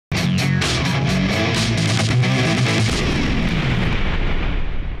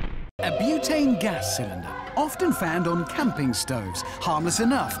gas cylinder, often found on camping stoves, harmless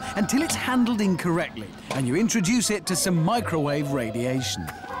enough until it's handled incorrectly and you introduce it to some microwave radiation.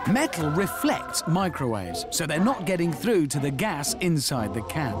 Metal reflects microwaves, so they're not getting through to the gas inside the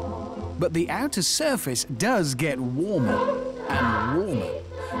can. But the outer surface does get warmer and warmer,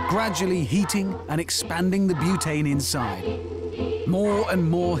 gradually heating and expanding the butane inside. More and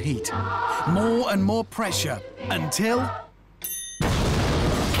more heat, more and more pressure, until...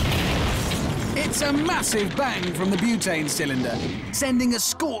 it's a massive bang from the butane cylinder, sending a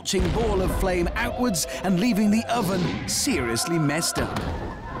scorching ball of flame outwards and leaving the oven seriously messed up.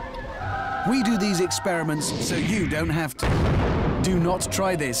 We do these experiments so you don't have to. Do not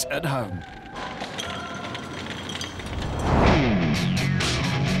try this at home.